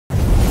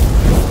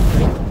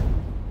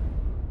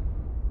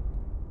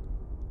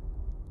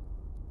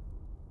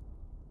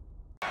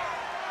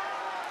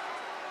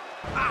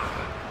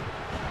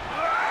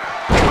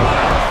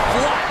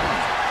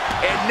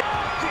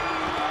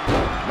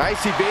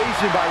Nice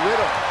evasion by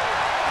Riddle.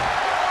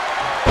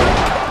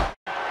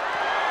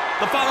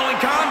 The following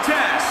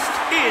contest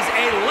is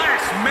a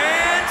last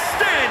man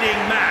standing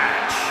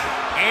match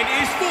and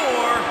is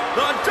for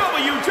the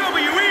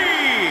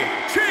WWE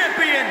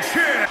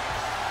Championship.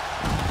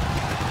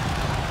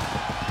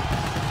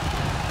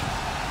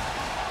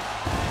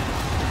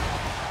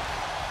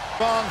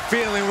 Strong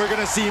feeling we're going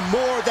to see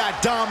more of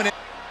that dominant.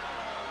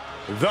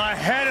 The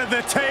head of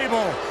the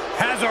table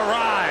has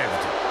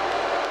arrived.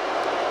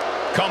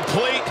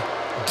 Complete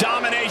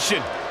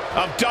domination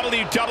of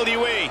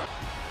WWE.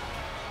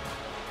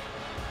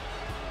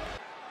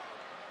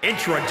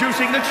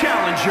 Introducing the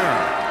challenger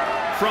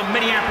from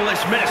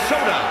Minneapolis,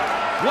 Minnesota,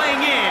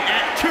 weighing in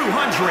at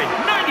 295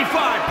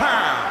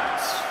 pounds,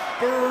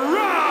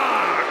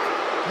 Brock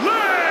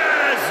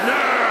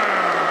Lesnar.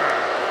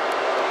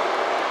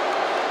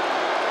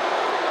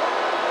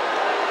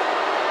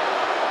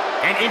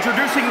 And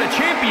introducing the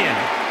champion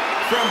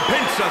from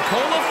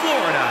Pensacola,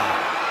 Florida,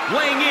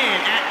 weighing in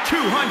at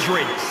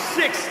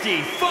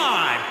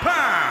 265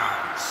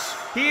 pounds.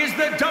 He is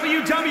the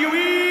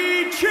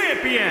WWE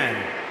Champion,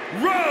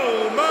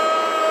 Roman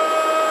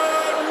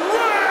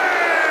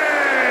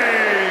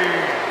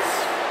Reigns!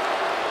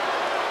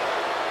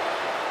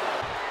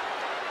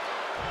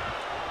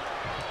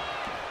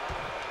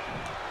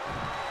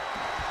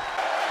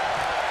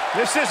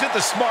 This isn't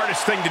the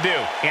smartest thing to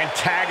do,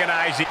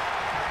 antagonizing.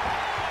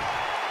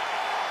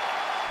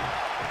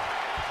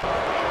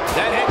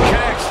 That hit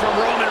connects from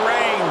Roman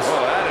Reigns.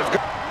 Oh, that is good.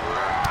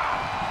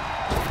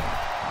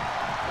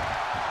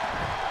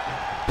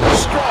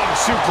 Strong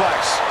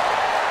suplex.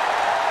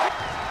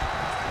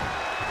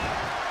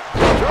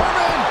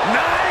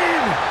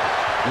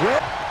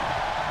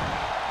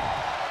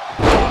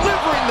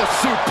 Delivering the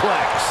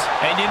suplex.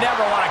 And you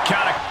never want to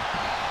count it.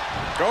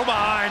 Go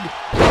behind.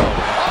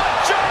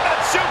 Oh, German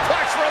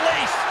suplex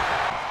release.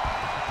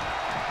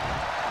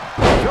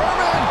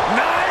 German.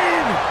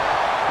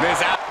 9.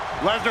 This out.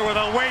 Lesnar with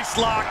a waist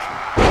lock.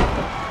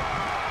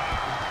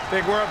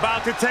 Think we're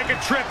about to take a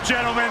trip,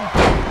 gentlemen.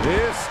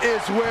 This is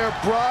where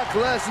Brock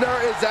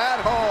Lesnar is at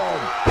home.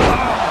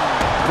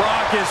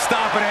 Brock is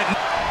stopping it.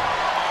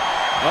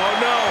 Oh,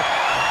 no.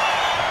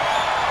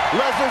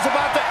 Lesnar's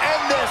about to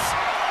end this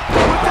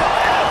with an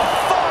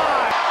F5.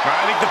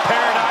 I think the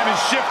paradigm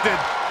has shifted.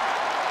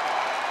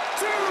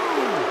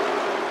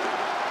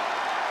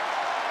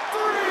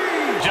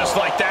 2, 3. Just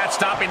like that,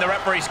 stopping the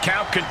referee's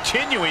count,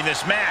 continuing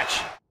this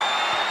match.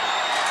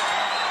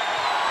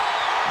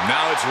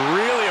 Now it's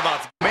really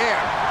about Man.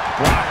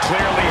 Brock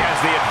clearly has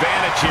the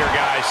advantage here,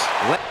 guys.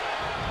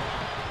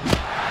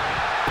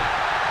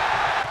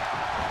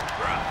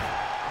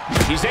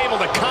 He's able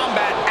to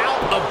combat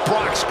out of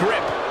Brock's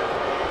grip.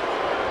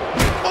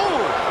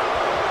 Oh!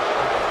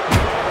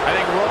 I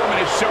think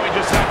Roman is showing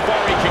just how far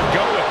he can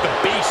go with the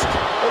beast.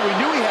 Oh, we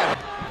knew he had it.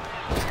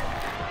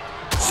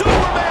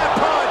 Superman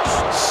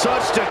punch!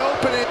 Such an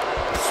opening.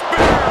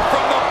 Spear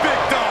from the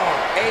big dog.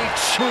 A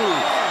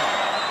truth.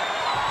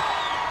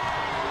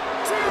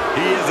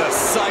 He is a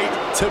sight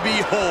to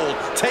behold.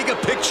 Take a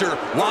picture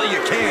while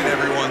you can,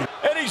 everyone.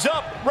 And he's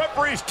up.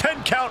 Referee's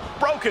 10 count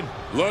broken.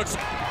 Looks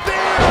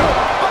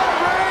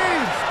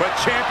but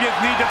champions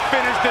need to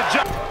finish the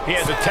job. He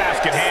has a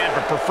task at hand,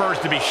 but prefers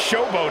to be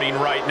showboating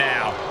right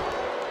now.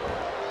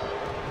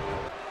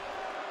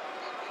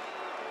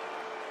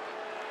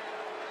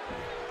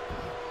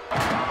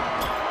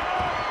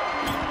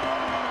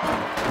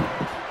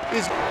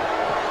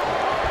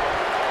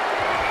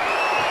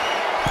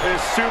 This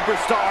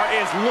superstar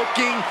is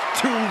looking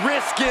to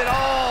risk it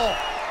all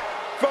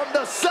from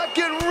the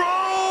second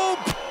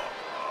rope.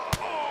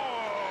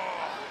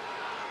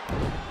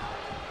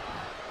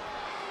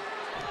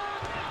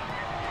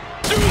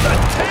 To the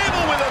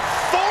table with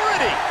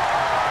authority.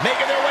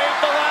 Making their way up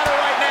the ladder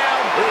right now.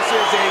 This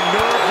is a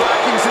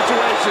nerve-wracking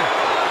situation.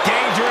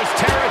 Dangerous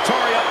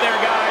territory up there,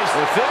 guys.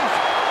 You think?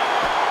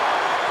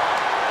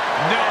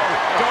 No,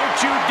 don't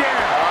you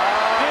dare.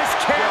 This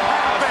can't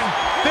happen.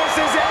 This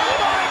is it. Oh,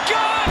 my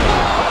God.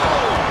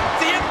 Oh,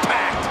 the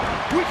impact.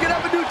 We could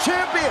have a new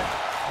champion.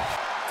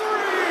 3,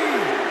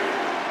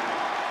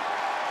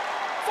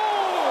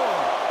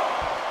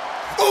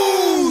 4.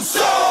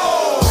 Uso!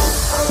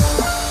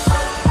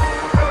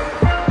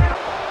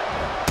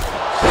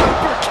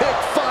 Super kick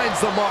finds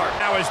the mark.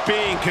 Now is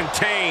being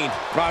contained.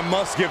 I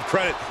must give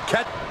credit.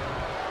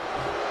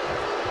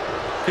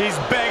 He's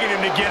begging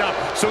him to get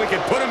up so he can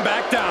put him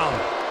back down.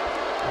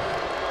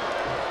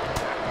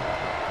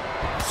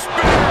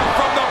 Spear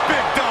from the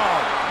big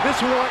dog. This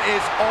one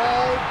is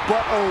all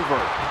but over.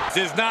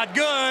 This is not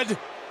good. 8,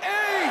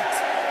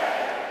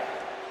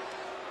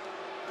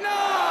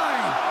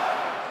 9,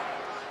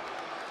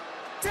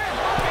 10.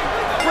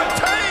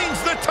 Retains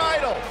the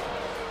title.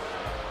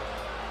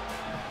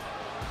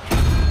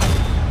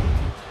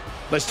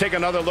 Let's take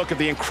another look at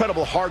the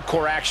incredible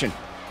hardcore action.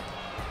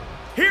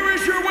 Here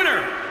is your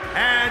winner,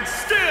 and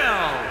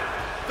still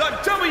the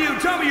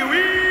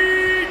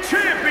WWE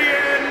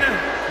Champion,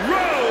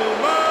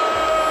 Roman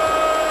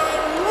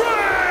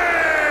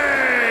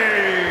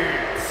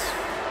Reigns.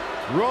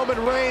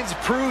 Roman Reigns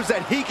proves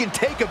that he can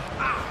take a...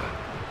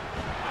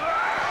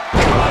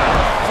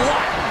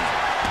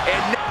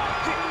 And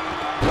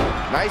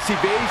nice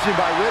evasion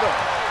by Riddle.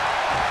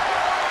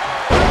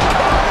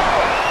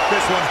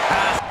 This one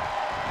has...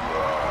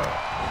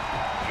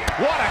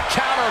 What a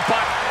counter,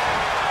 but...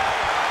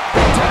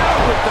 Down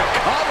with the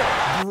cover.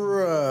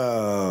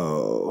 Bro.